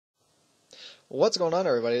What's going on,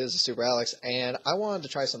 everybody? This is Super Alex, and I wanted to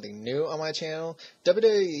try something new on my channel.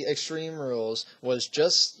 WWE Extreme Rules was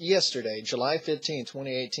just yesterday, July 15,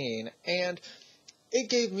 2018, and it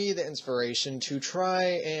gave me the inspiration to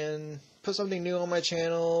try and put something new on my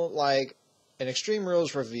channel, like an Extreme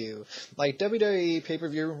Rules review. Like WWE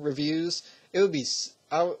pay-per-view reviews, it would be...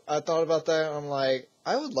 I thought about that, and I'm like,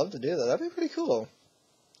 I would love to do that. That'd be pretty cool.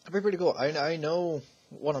 That'd be pretty cool. I know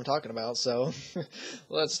what I'm talking about, so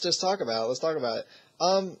let's just talk about it. Let's talk about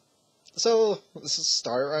it. So let's just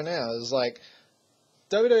start right now. It's like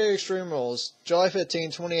WWE Extreme Rules, July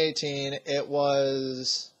 15, 2018. It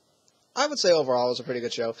was, I would say overall, it was a pretty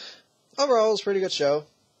good show. Overall, it was a pretty good show.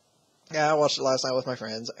 Yeah, I watched it last night with my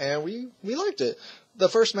friends, and we liked it. The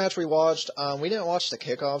first match we watched, we didn't watch the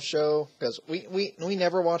kickoff show, because we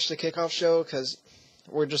never watch the kickoff show, because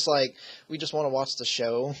we're just like, we just want to watch the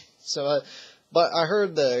show. So, but I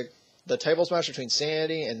heard the tables match between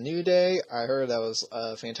Sanity and New Day. I heard that was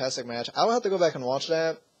a fantastic match. I'll have to go back and watch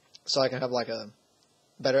that so I can have like a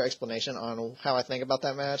better explanation on how I think about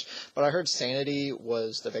that match. But I heard Sanity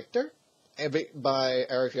was the victor by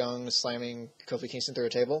Eric Young slamming Kofi Kingston through a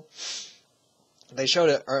table. They showed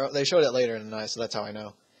it later in the night, so that's how I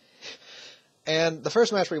know. And the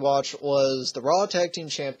first match we watched was the Raw Tag Team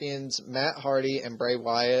Champions Matt Hardy and Bray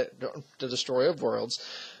Wyatt, the Destroyer of Worlds,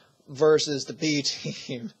 versus the B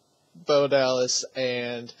Team, Bo Dallas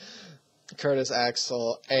and Curtis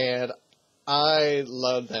Axel, and I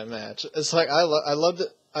loved that match. It's like I loved it.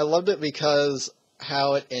 I loved it because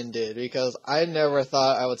how it ended, because I never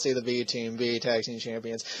thought I would see the B Team be tag team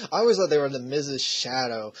champions. I always thought they were the Miz's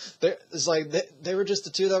shadow. It's like they were just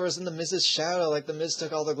the two that was in the Miz's shadow, like the Miz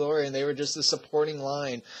took all the glory and they were just the supporting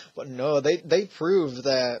line. But no, they proved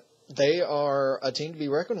that they are a team to be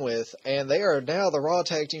reckoned with, and they are now the Raw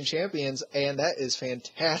Tag Team Champions, and that is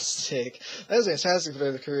fantastic. That is fantastic for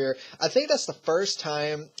their career. I think that's the first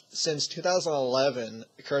time since 2011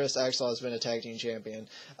 Curtis Axel has been a tag team champion.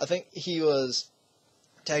 I think he was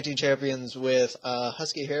tag team champions with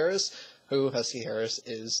Husky Harris, who Husky Harris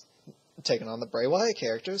is taking on the Bray Wyatt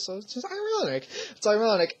character, so it's just ironic. It's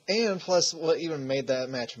ironic, and plus what even made that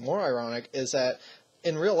match more ironic is that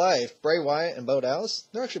in real life, Bray Wyatt and Bo Dallas,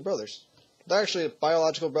 they're actually brothers. They're actually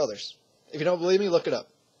biological brothers. If you don't believe me, look it up.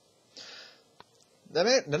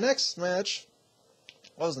 The next match,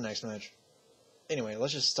 what was the next match? Anyway,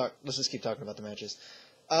 let's just keep talking about the matches.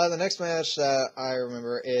 The next match that I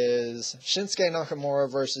remember is Shinsuke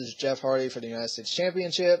Nakamura versus Jeff Hardy for the United States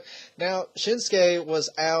Championship. Now, Shinsuke was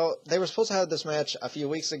out. They were supposed to have this match a few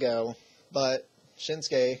weeks ago, but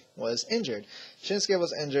Shinsuke was injured.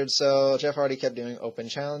 So Jeff Hardy kept doing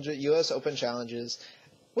U.S. Open challenges,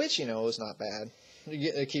 which, is not bad.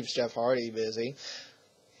 It keeps Jeff Hardy busy.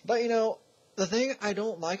 But, the thing I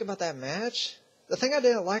don't like about that match, the thing I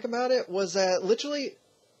didn't like about it was that literally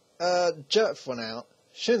Jeff went out,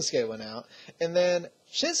 Shinsuke went out, and then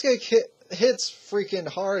Shinsuke hits freaking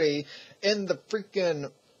Hardy in the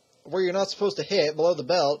freaking, where you're not supposed to hit, below the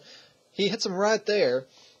belt. He hits him right there,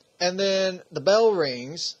 and then the bell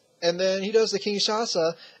rings, and then he does the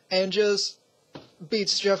Kinshasa, and just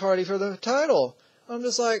beats Jeff Hardy for the title. I'm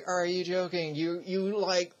just like, are you joking? You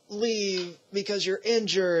like, leave because you're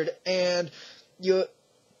injured, and you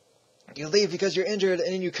leave because you're injured,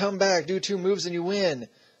 and then you come back, do two moves, and you win.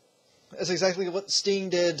 That's exactly what Sting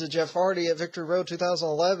did to Jeff Hardy at Victory Road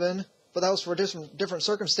 2011, but that was for different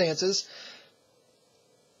circumstances.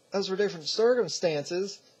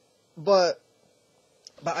 But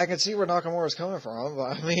I can see where Nakamura's coming from.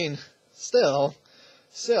 But I mean, still,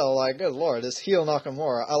 like, good lord, this heel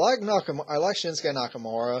Nakamura. I like Shinsuke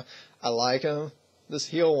Nakamura. I like him.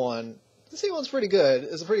 This one's pretty good.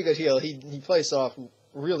 It's a pretty good heel. He plays it off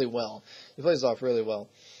really well.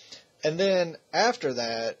 And then after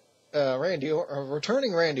that,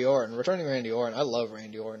 returning Randy Orton. I love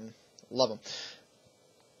Randy Orton. Love him.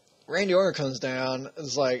 Randy Orton comes down,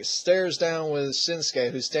 stares down with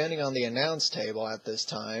Shinsuke, who's standing on the announce table at this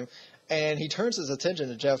time, and he turns his attention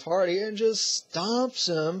to Jeff Hardy and just stomps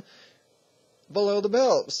him below the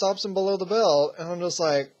belt. And I'm just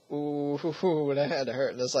like, ooh, that had to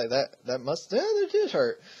hurt. And it's like, that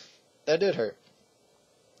did hurt.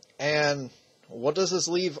 And what does this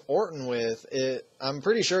leave Orton with? I'm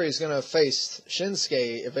pretty sure he's going to face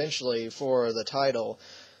Shinsuke eventually for the title.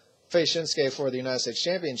 Face Shinsuke for the United States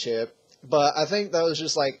Championship. But I think that was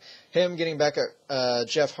just like him getting back at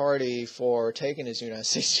Jeff Hardy for taking his United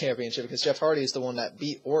States Championship, because Jeff Hardy is the one that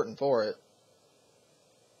beat Orton for it.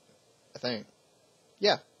 I think.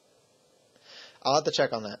 Yeah. I'll have to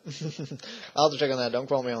check on that. Don't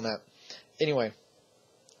quote me on that. Anyway,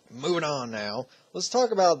 moving on now. let's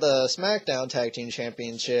talk about the SmackDown Tag Team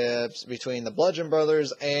Championships between the Bludgeon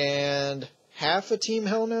Brothers and half of Team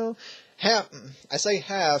Hell No. Half, I say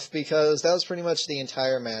half because that was pretty much the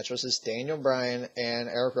entire match, was just Daniel Bryan and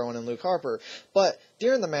Eric Rowan and Luke Harper. But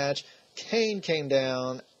during the match, Kane came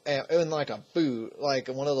down in like a boot, like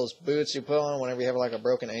one of those boots you put on whenever you have like a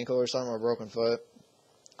broken ankle or something, or a broken foot,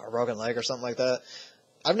 or a broken leg or something like that.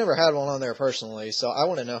 I've never had one on there personally, so I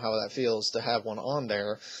want to know how that feels to have one on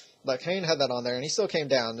there. But Kane had that on there, and he still came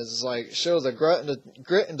down. This is like shows the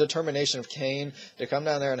grit and determination of Kane to come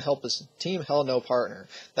down there and help his Team Hell No partner.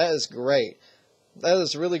 That is great. That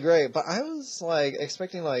is really great. But I was like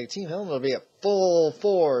expecting like Team Hell No to be at full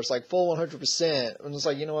force, like full 100%. And it's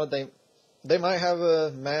like, you know what, they might have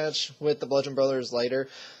a match with the Bludgeon Brothers later,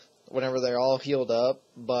 whenever they're all healed up.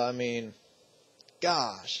 But I mean,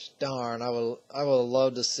 gosh darn, I would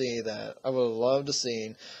love to see that. I would love to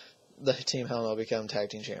see the Team Hell No become tag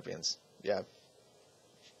team champions. Yeah.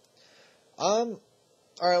 All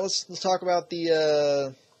right. Let's talk about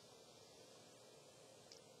the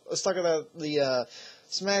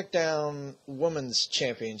SmackDown Women's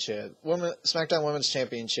Championship. SmackDown Women's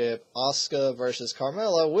Championship. Asuka versus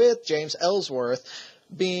Carmella, with James Ellsworth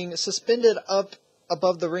being suspended up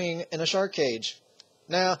above the ring in a shark cage.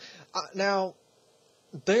 Now.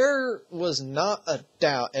 There was not a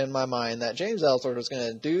doubt in my mind that James Ellsworth was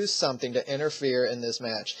going to do something to interfere in this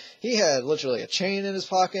match. He had literally a chain in his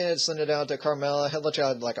pocket, sent it out to Carmella, had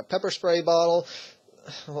literally like a pepper spray bottle.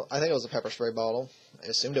 Well, I think it was a pepper spray bottle. I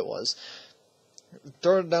assumed it was.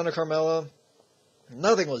 Throw it down to Carmella.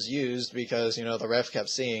 Nothing was used because, you know, the ref kept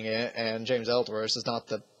seeing it, and James Ellsworth is not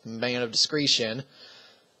the man of discretion.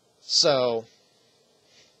 So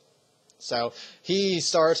he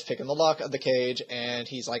starts picking the lock of the cage, and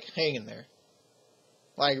he's like hanging there.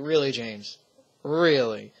 Like, really, James?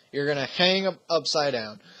 Really? You're gonna hang upside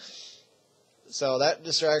down? So that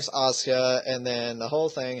distracts Asuka, and then the whole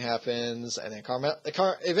thing happens, and then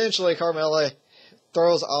eventually Carmella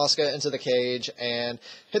throws Asuka into the cage and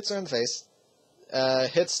hits her in the face.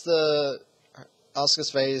 Hits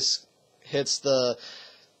Asuka's face, hits the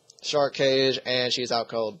shark cage, and she's out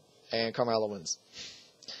cold, and Carmella wins.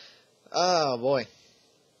 Oh boy,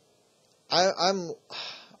 I'm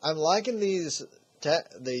liking these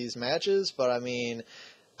matches, but I mean,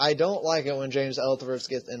 I don't like it when James Ellsworth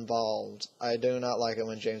gets involved. I do not like it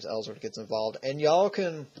when James Ellsworth gets involved, and y'all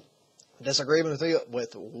can disagree with me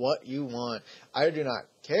with what you want. I do not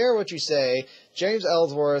care what you say. James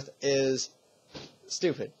Ellsworth is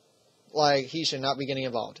stupid. Like, he should not be getting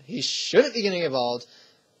involved. He shouldn't be getting involved.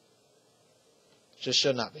 Just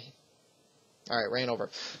should not be. Alright, ran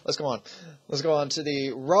over. Let's go on. Let's go on to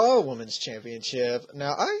the Raw Women's Championship.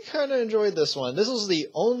 Now, I kind of enjoyed this one. This was the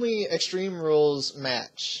only Extreme Rules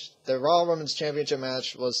match. The Raw Women's Championship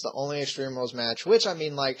match was the only Extreme Rules match, which, I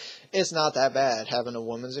mean, like, it's not that bad having a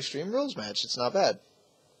Women's Extreme Rules match. It's not bad.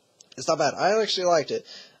 It's not bad. I actually liked it.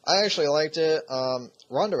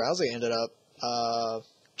 Ronda Rousey ended up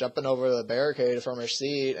jumping over the barricade from her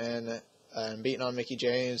seat and beating on Mickie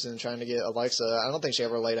James and trying to get Alexa. I don't think she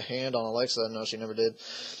ever laid a hand on Alexa. No, she never did.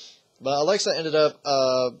 But Alexa ended up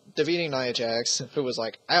defeating Nia Jax, who was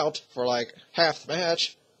like out for like half the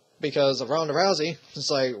match because of Ronda Rousey. It's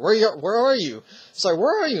like, where are you? It's like,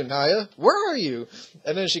 where are you, Nia? Where are you?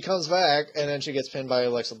 And then she comes back, and then she gets pinned by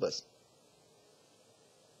Alexa Bliss.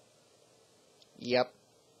 Yep.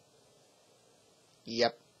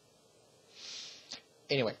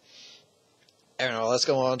 Anyway. I don't know, let's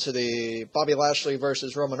go on to the Bobby Lashley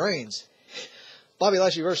versus Roman Reigns. Bobby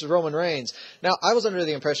Lashley versus Roman Reigns. Now, I was under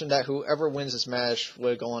the impression that whoever wins this match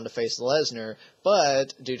would go on to face Lesnar,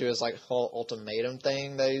 but due to his like whole ultimatum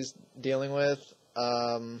thing that he's dealing with,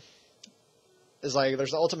 is like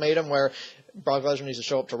there's an ultimatum where Brock Lesnar needs to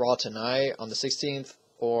show up to Raw tonight on the 16th,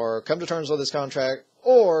 or come to terms with his contract,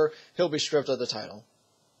 or he'll be stripped of the title.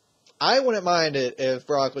 I wouldn't mind it if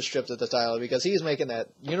Brock was stripped of the title, because he's making that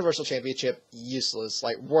Universal Championship useless,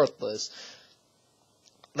 like worthless.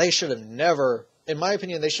 They should have never, in my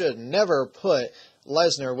opinion, they should have never put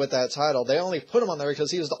Lesnar with that title. They only put him on there because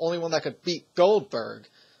he was the only one that could beat Goldberg.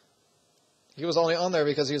 He was only on there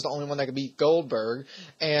because he was the only one that could beat Goldberg.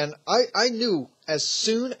 And I knew as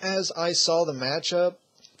soon as I saw the matchup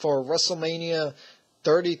for WrestleMania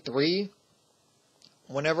 33,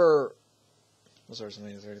 whenever... Was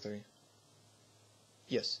WrestleMania 33?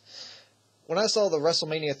 Yes. When I saw the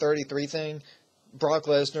WrestleMania 33 thing, Brock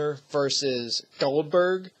Lesnar versus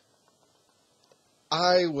Goldberg,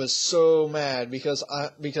 I was so mad because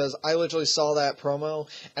I literally saw that promo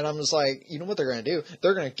and I'm just like, you know what they're gonna do?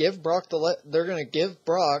 They're gonna give Brock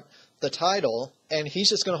the title and he's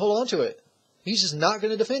just gonna hold on to it. He's just not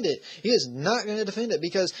going to defend it. He is not going to defend it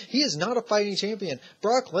because he is not a fighting champion.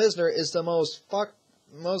 Brock Lesnar is the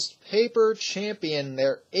most paper champion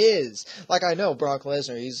there is. Like, I know Brock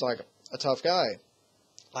Lesnar, he's like a tough guy.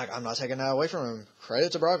 Like, I'm not taking that away from him.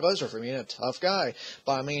 Credit to Brock Lesnar for being a tough guy.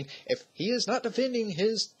 But, I mean, if he is not defending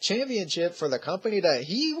his championship for the company that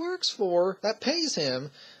he works for, that pays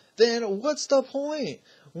him, then what's the point?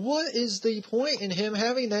 What is the point in him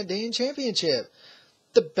having that dang championship?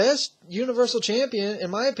 The best Universal Champion, in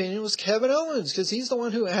my opinion, was Kevin Owens, because he's the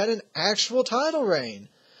one who had an actual title reign.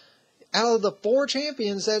 Out of the 4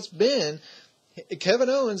 champions that's been, Kevin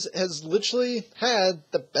Owens has literally had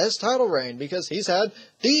the best title reign, because he's had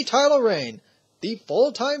the title reign. The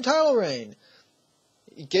full-time title reign.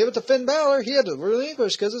 He gave it to Finn Balor, he had to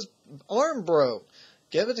relinquish because his arm broke.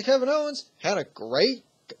 Gave it to Kevin Owens, had a great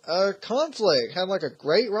conflict, had like a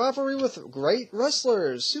great rivalry with great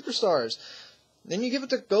wrestlers, superstars. Then you give it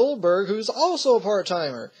to Goldberg, who's also a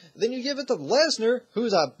part-timer. Then you give it to Lesnar,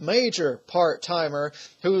 who's a major part-timer,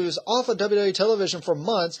 who's off of WWE television for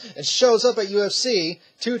months and shows up at UFC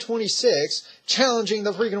 226 challenging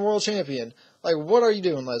the freaking world champion. Like, what are you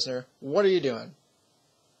doing, Lesnar? What are you doing?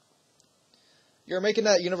 You're making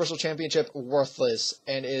that Universal Championship worthless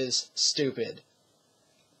and is stupid.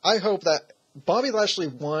 I hope that Bobby Lashley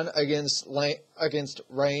won against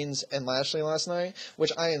Reigns and Lashley last night,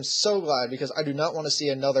 which I am so glad because I do not want to see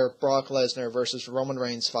another Brock Lesnar versus Roman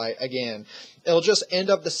Reigns fight again. It'll just end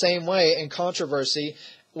up the same way in controversy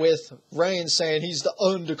with Reigns saying he's the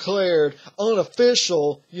undeclared,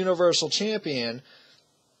 unofficial Universal Champion.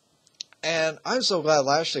 And I'm so glad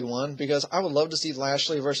Lashley won because I would love to see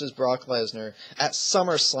Lashley versus Brock Lesnar at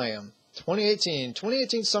SummerSlam. 2018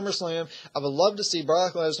 SummerSlam, I would love to see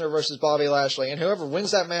Brock Lesnar versus Bobby Lashley, and whoever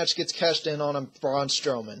wins that match gets cashed in on Braun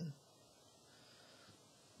Strowman.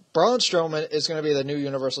 Braun Strowman is going to be the new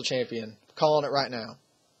Universal Champion. Calling it right now.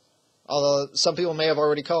 Although some people may have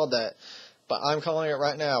already called that, but I'm calling it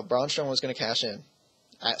right now. Braun Strowman is going to cash in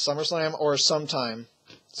at SummerSlam or sometime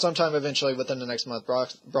eventually within the next month.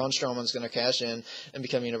 Braun Strowman is going to cash in and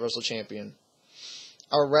become Universal Champion.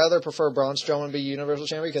 I would rather prefer Braun Strowman be Universal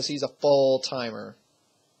Champion because he's a full-timer.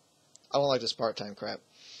 I don't like this part-time crap.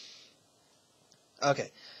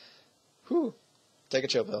 Okay. Whew. Take a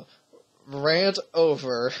chill pill. Rant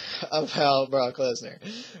over about Brock Lesnar.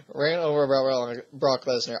 Rant over about Brock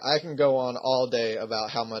Lesnar. I can go on all day about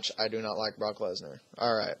how much I do not like Brock Lesnar.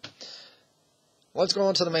 Alright. Let's go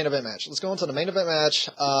on to the main event match.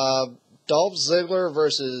 Dolph Ziggler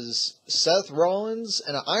versus Seth Rollins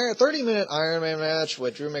in a 30-minute Iron Man match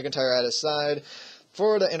with Drew McIntyre at his side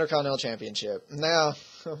for the Intercontinental Championship. Now,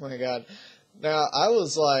 oh my god. Now, I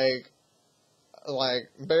was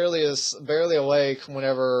barely awake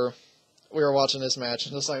whenever we were watching this match.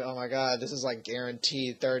 And just like, oh my god, this is like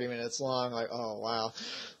guaranteed 30 minutes long. Like, oh wow.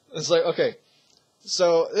 It's like, okay.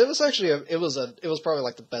 So, it was actually it was probably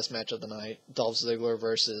like the best match of the night. Dolph Ziggler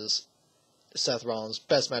versus Seth Rollins,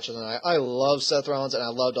 best match of the night. I love Seth Rollins and I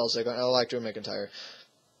love Dolph Ziggler and I like Drew McIntyre.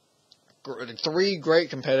 3 great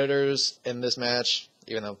competitors in this match,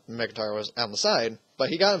 even though McIntyre was on the side, but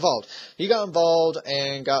he got involved. He got involved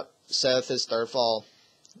and got Seth his 3rd fall.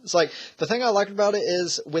 It's like, the thing I liked about it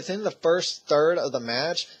is, within the first third of the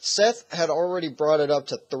match, Seth had already brought it up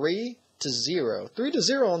to 3-0.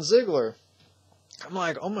 3-0 on Ziggler. I'm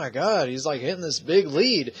like, oh my god, he's like hitting this big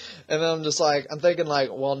lead. And I'm just like, I'm thinking like,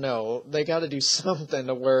 well no, they gotta do something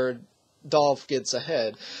to where Dolph gets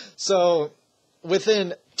ahead. So,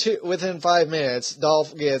 within 5 minutes,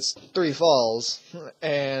 Dolph gets 3 falls,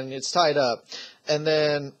 and it's tied up. And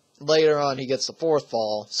then, later on, he gets the 4th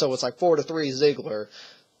fall, so it's like 4-3 Ziggler.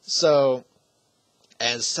 So,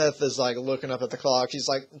 and Seth is like looking up at the clock, he's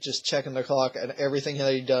like just checking the clock and everything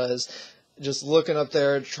that he does, just looking up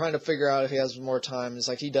there, trying to figure out if he has more time. It's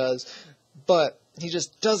like he does. But he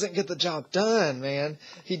just doesn't get the job done, man.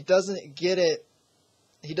 He doesn't get it.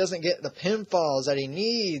 He doesn't get the pinfalls that he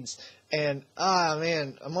needs. And,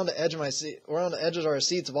 man, I'm on the edge of my seat. We're on the edge of our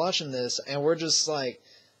seats watching this, and we're just like,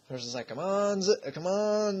 come on,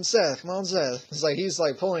 Seth, come on, Seth. It's like he's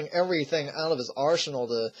like pulling everything out of his arsenal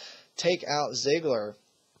to take out Ziggler.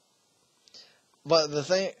 But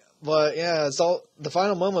yeah, the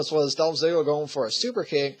final moments was Dolph Ziggler going for a super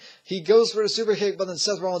kick. He goes for a super kick, but then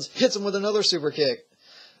Seth Rollins hits him with another super kick.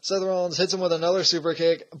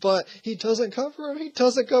 But he doesn't cover him.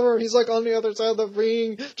 He's like on the other side of the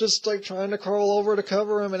ring, just like trying to crawl over to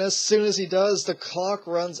cover him. And as soon as he does, the clock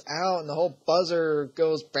runs out and the whole buzzer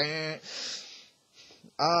goes bang.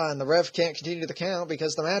 And the ref can't continue the count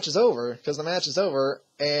because the match is over.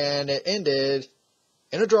 And it ended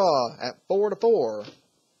in a draw at 4-4.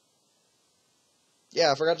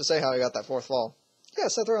 Yeah, I forgot to say how he got that 4th fall. Yeah,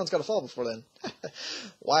 Seth Rollins got a fall before then.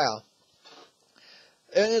 Wow.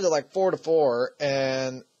 It ended like 4-4,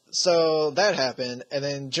 and so that happened, and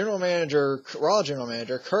then Raw General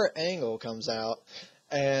Manager Kurt Angle comes out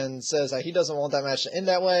and says that he doesn't want that match to end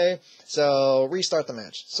that way, so restart the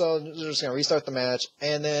match. So they're just going to restart the match,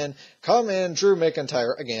 and then come in Drew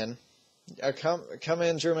McIntyre again. Come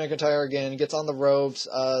in Drew McIntyre again, gets on the ropes,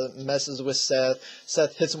 messes with Seth.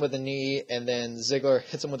 Seth hits him with a knee, and then Ziggler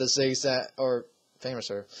hits him with a zigzag, or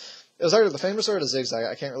Famouser. It was either the Famouser or the zigzag,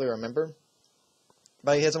 I can't really remember.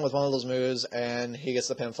 But he hits him with one of those moves, and he gets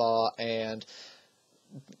the pinfall, and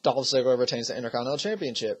Dolph Ziggler retains the Intercontinental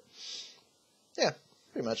Championship. Yeah,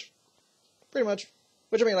 pretty much. Pretty much.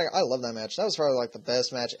 Which, I mean, like, I love that match. That was probably, like, the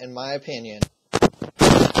best match, in my opinion.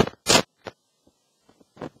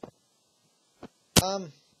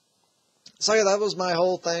 So, yeah, that was my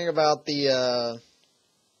whole thing about the,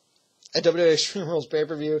 WWE Extreme Rules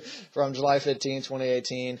pay-per-view from July 15,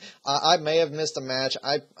 2018. I may have missed a match.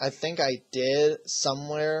 I think I did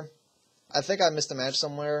somewhere. I think I missed a match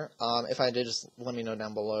somewhere. If I did, just let me know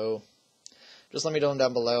down below. Just let me know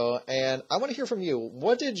down below. And I want to hear from you.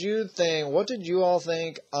 What did you think? What did you all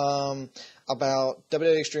think about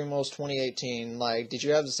WWE Extreme Rules 2018? Like, did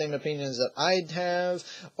you have the same opinions that I have?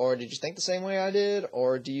 Or did you think the same way I did?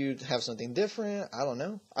 Or do you have something different? I don't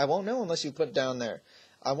know. I won't know unless you put it down there.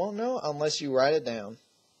 I won't know unless you write it down.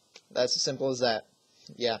 That's as simple as that.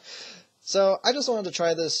 Yeah. So, I just wanted to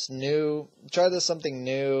try this something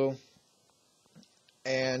new,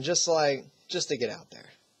 and just to get out there.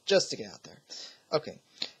 Just to get out there. Okay.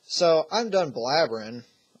 So, I'm done blabbering,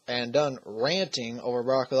 and done ranting over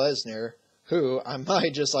Brock Lesnar, who I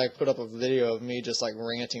might just, like, put up a video of me just, like,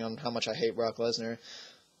 ranting on how much I hate Brock Lesnar.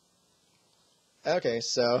 Okay,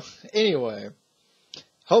 so, anyway.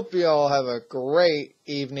 Hope you all have a great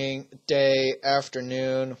evening, day,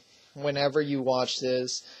 afternoon, whenever you watch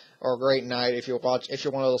this, or a great night if you're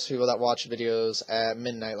one of those people that watch videos at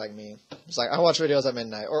midnight like me. It's like, I watch videos at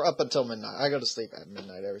midnight, or up until midnight. I go to sleep at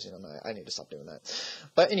midnight every single night. I need to stop doing that.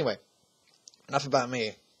 But anyway, enough about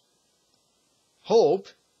me. Hope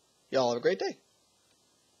y'all have a great day.